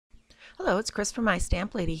Hello, it's Chris from My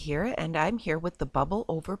Stamp Lady here, and I'm here with the Bubble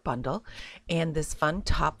Over Bundle and this fun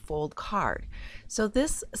top fold card. So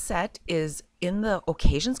this set is in the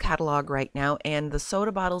Occasions catalog right now, and the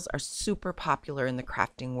soda bottles are super popular in the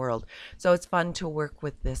crafting world. So it's fun to work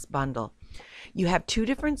with this bundle. You have two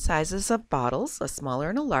different sizes of bottles, a smaller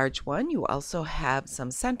and a large one. You also have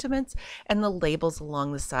some sentiments and the labels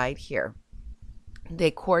along the side here.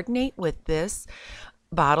 They coordinate with this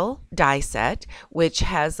bottle die set, which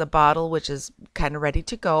has a bottle which is kind of ready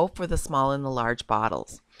to go for the small and the large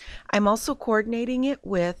bottles. I'm also coordinating it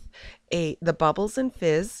with the Bubbles and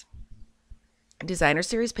Fizz designer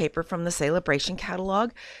series paper from the Celebration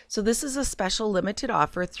catalog. So this is a special limited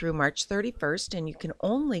offer through March 31st, and you can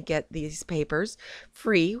only get these papers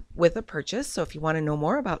free with a purchase. So if you want to know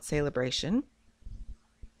more about Celebration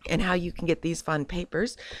and how you can get these fun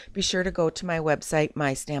papers, be sure to go to my website,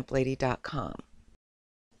 mystamplady.com.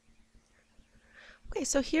 Okay,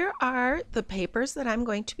 so here are the papers that I'm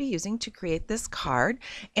going to be using to create this card,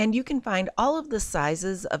 and you can find all of the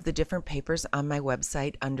sizes of the different papers on my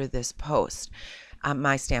website under this post,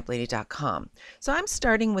 mystamplady.com. So I'm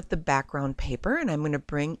starting with the background paper, and I'm going to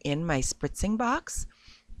bring in my spritzing box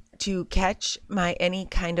to catch any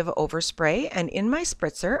kind of overspray, and in my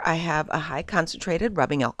spritzer I have a high concentrated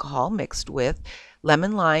rubbing alcohol mixed with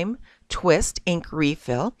lemon lime twist ink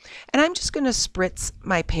refill, and I'm just going to spritz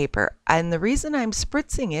my paper. And the reason I'm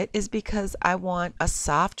spritzing it is because I want a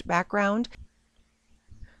soft background.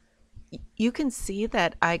 You can see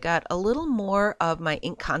that I got a little more of my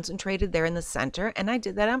ink concentrated there in the center, and I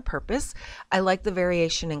did that on purpose. I like the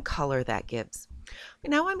variation in color that gives.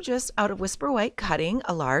 Now I'm just out of Whisper White cutting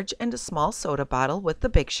a large and a small soda bottle with the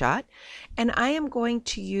Big Shot, and I am going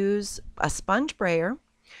to use a sponge brayer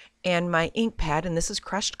and my ink pad, and this is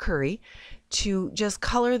crushed curry, to just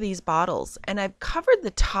color these bottles. And I've covered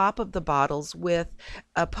the top of the bottles with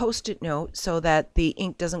a post-it note so that the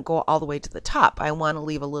ink doesn't go all the way to the top. I want to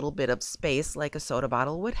leave a little bit of space like a soda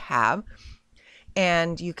bottle would have.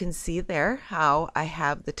 And you can see there how I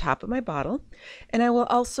have the top of my bottle, and I will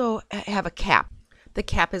also have a cap. The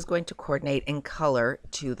cap is going to coordinate in color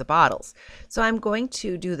to the bottles. So I'm going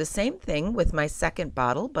to do the same thing with my second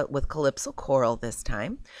bottle, but with Calypso Coral this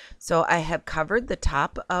time. So I have covered the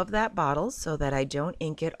top of that bottle so that I don't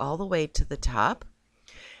ink it all the way to the top,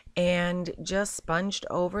 and just sponged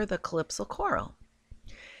over the Calypso Coral.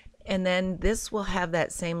 And then this will have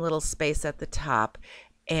that same little space at the top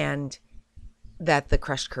and that the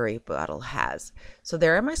crushed curry bottle has. So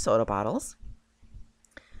there are my soda bottles.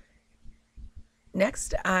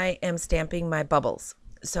 Next, I am stamping my bubbles.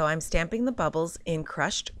 So I'm stamping the bubbles in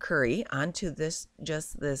crushed curry onto this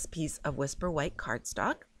piece of Whisper White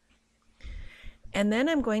cardstock. And then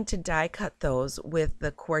I'm going to die cut those with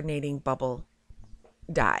the coordinating bubble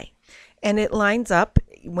die. And it lines up,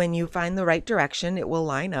 when you find the right direction, it will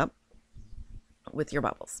line up with your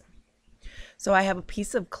bubbles. So I have a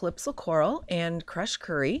piece of Calypso Coral and crushed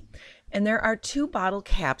curry, and there are two bottle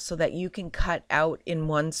caps so that you can cut out in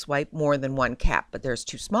one swipe more than one cap, but there's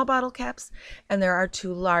two small bottle caps and there are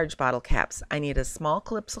two large bottle caps. I need a small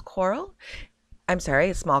Calypso Coral,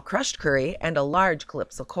 a small crushed curry and a large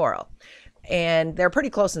Calypso Coral. And they're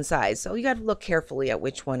pretty close in size, so you got to look carefully at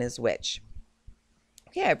which one is which.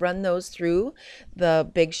 Okay, I've run those through the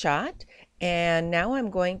Big Shot, and now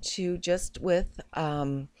I'm going to just with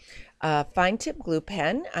fine tip glue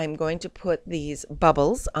pen, I'm going to put these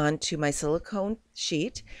bubbles onto my silicone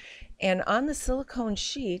sheet. And on the silicone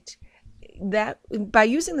sheet, by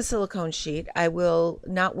using the silicone sheet, I will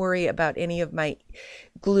not worry about any of my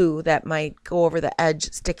glue that might go over the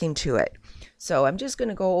edge sticking to it. So I'm just going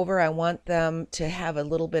to go over, I want them to have a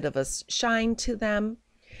little bit of a shine to them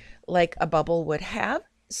like a bubble would have.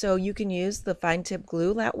 So you can use the fine tip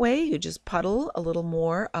glue that way. You just puddle a little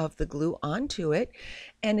more of the glue onto it,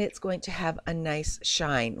 and it's going to have a nice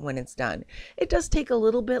shine when it's done. It does take a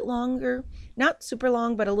little bit longer, not super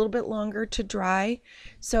long, but a little bit longer to dry.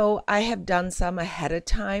 So I have done some ahead of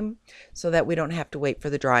time so that we don't have to wait for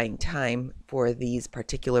the drying time for these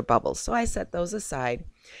particular bubbles. So I set those aside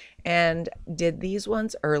and did these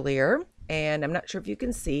ones earlier. And I'm not sure if you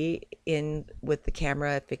can see with the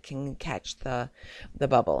camera if it can catch the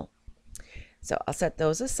bubble. So I'll set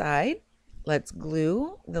those aside. Let's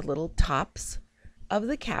glue the little tops of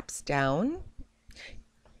the caps down.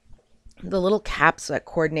 The little caps that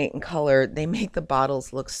coordinate in color, they make the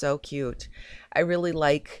bottles look so cute. I really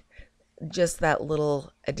like just that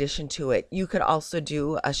little addition to it. You could also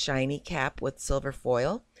do a shiny cap with silver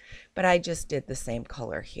foil, but I just did the same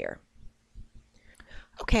color here.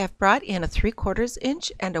 Okay, I've brought in a 3/4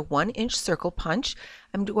 inch and a 1-inch circle punch.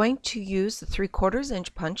 I'm going to use the 3/4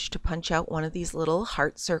 inch punch to punch out one of these little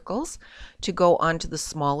heart circles to go onto the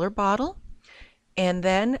smaller bottle. And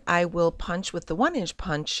then I will punch with the 1-inch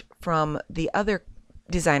punch from the other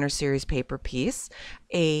designer series paper piece,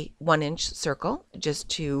 a 1-inch circle just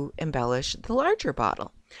to embellish the larger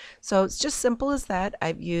bottle. So it's just simple as that.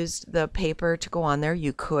 I've used the paper to go on there.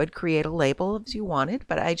 You could create a label if you wanted,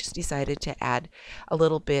 but I just decided to add a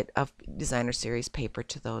little bit of designer series paper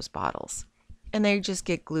to those bottles. And they just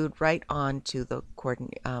get glued right onto the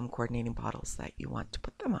coordinating bottles that you want to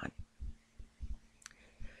put them on.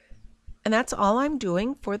 And that's all I'm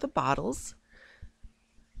doing for the bottles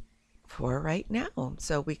for right now.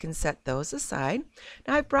 So we can set those aside.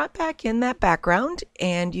 Now I've brought back in that background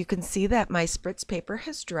and you can see that my spritz paper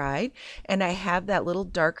has dried and I have that little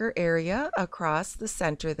darker area across the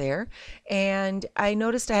center there. And I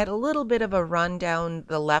noticed I had a little bit of a run down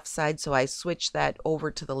the left side, so I switched that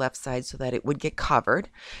over to the left side so that it would get covered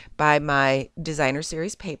by my designer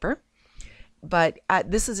series paper. But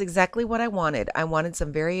this is exactly what I wanted. I wanted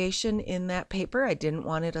some variation in that paper. I didn't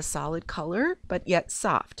want it a solid color, but yet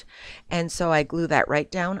soft. And so I glue that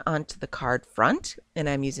right down onto the card front, and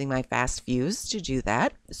I'm using my fast fuse to do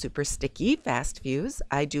that. Super sticky fast fuse.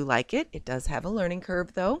 I do like it. It does have a learning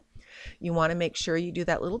curve though. You want to make sure you do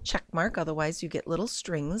that little check mark, otherwise you get little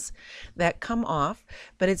strings that come off.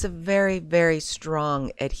 But it's a very, very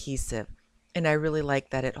strong adhesive, and I really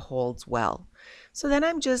like that it holds well. So then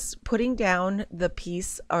I'm just putting down the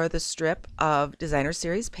piece or the strip of designer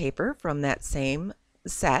series paper from that same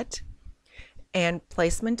set and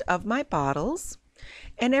placement of my bottles.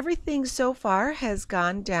 And everything so far has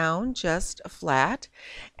gone down just flat.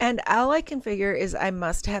 And all I can figure is I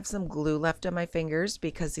must have some glue left on my fingers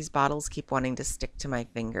because these bottles keep wanting to stick to my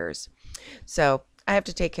fingers. So I have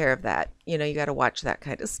to take care of that. You know, you got to watch that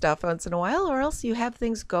kind of stuff once in a while, or else you have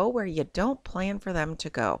things go where you don't plan for them to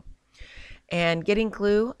go. And getting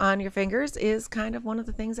glue on your fingers is kind of one of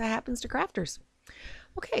the things that happens to crafters.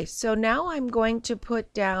 Okay, so now I'm going to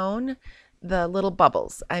put down the little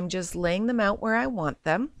bubbles. I'm just laying them out where I want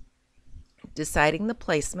them, deciding the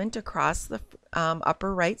placement across the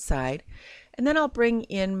upper right side, and then I'll bring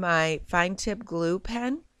in my fine tip glue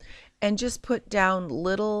pen and just put down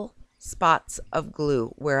little spots of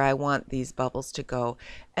glue where I want these bubbles to go,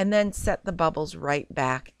 and then set the bubbles right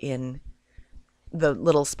back in the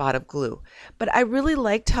little spot of glue. But I really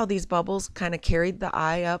liked how these bubbles kind of carried the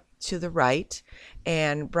eye up to the right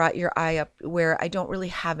and brought your eye up where I don't really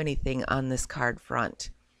have anything on this card front.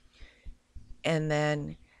 And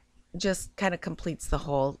then just kind of completes the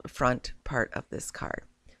whole front part of this card.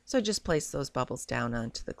 So just place those bubbles down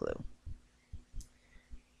onto the glue.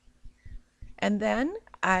 And then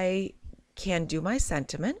I can do my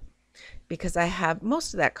sentiment, because I have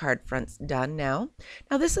most of that card front done now.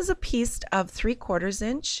 Now this is a piece of 3/4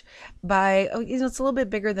 inch by, it's a little bit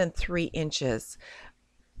bigger than 3 inches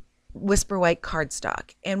Whisper White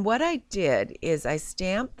cardstock. And what I did is I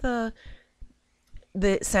stamped the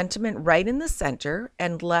sentiment right in the center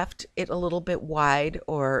and left it a little bit wide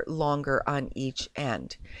or longer on each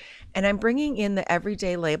end. And I'm bringing in the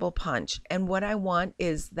everyday label punch. And what I want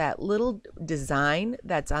is that little design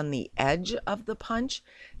that's on the edge of the punch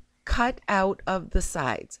cut out of the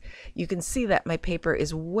sides. You can see that my paper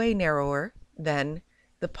is way narrower than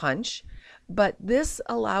the punch, but this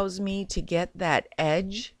allows me to get that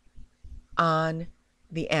edge on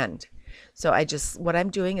the end. So what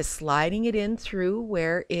I'm doing is sliding it in through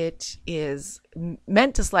where it is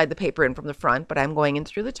meant to slide the paper in from the front, but I'm going in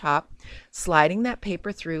through the top, sliding that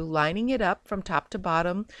paper through, lining it up from top to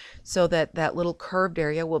bottom so that that little curved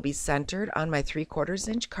area will be centered on my 3/4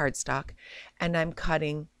 inch cardstock, and I'm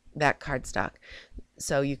cutting that cardstock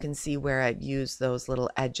so you can see where I've used those little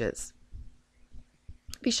edges.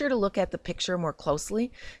 Be sure to look at the picture more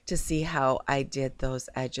closely to see how I did those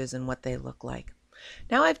edges and what they look like.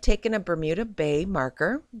 Now I've taken a Bermuda Bay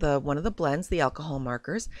marker, one of the blends, the alcohol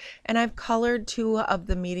markers, and I've colored 2 of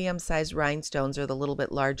the medium-sized rhinestones, or the little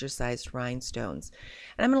bit larger sized rhinestones.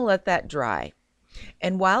 And I'm going to let that dry.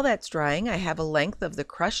 And while that's drying, I have a length of the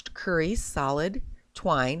crushed curry solid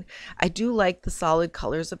twine. I do like the solid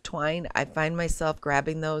colors of twine. I find myself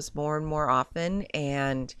grabbing those more and more often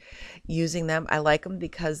and using them. I like them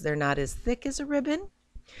because they're not as thick as a ribbon,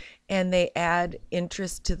 and they add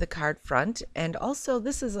interest to the card front. And also,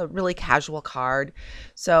 this is a really casual card,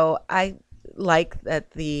 so I like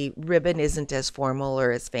that the ribbon isn't as formal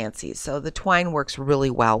or as fancy. So the twine works really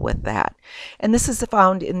well with that. And this is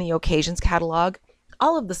found in the Occasions catalog.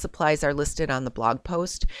 All of the supplies are listed on the blog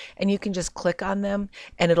post, and you can just click on them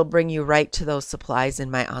and it'll bring you right to those supplies in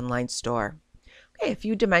my online store. Okay, a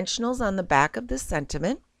few dimensionals on the back of this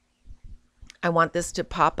sentiment. I want this to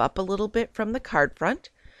pop up a little bit from the card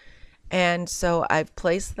front. And so I've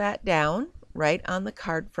placed that down right on the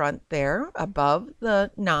card front there above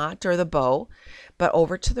the knot or the bow, but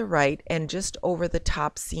over to the right and just over the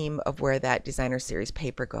top seam of where that designer series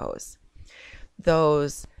paper goes.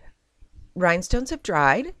 Those rhinestones have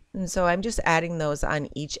dried, and so I'm just adding those on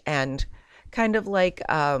each end, kind of like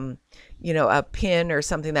a pin or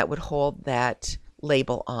something that would hold that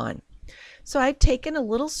label on. So I've taken a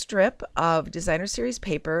little strip of designer series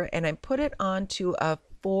paper and I put it onto a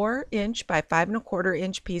 4-inch by 5 1/4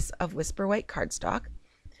 inch piece of Whisper White cardstock,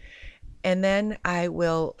 and then I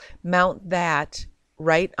will mount that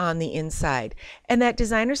right on the inside. And that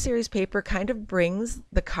designer series paper kind of brings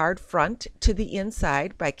the card front to the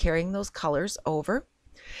inside by carrying those colors over.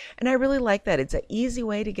 And I really like that. It's an easy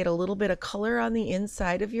way to get a little bit of color on the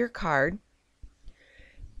inside of your card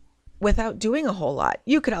without doing a whole lot.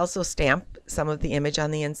 You could also stamp some of the image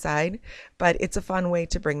on the inside, but it's a fun way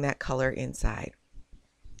to bring that color inside.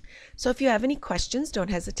 So if you have any questions, don't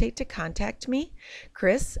hesitate to contact me,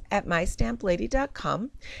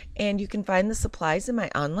 Chris@mystamplady.com, and you can find the supplies in my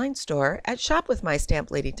online store at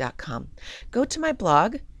shopwithmystamplady.com. Go to my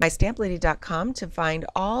blog, mystamplady.com, to find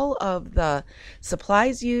all of the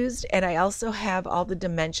supplies used, and I also have all the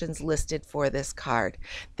dimensions listed for this card.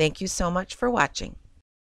 Thank you so much for watching.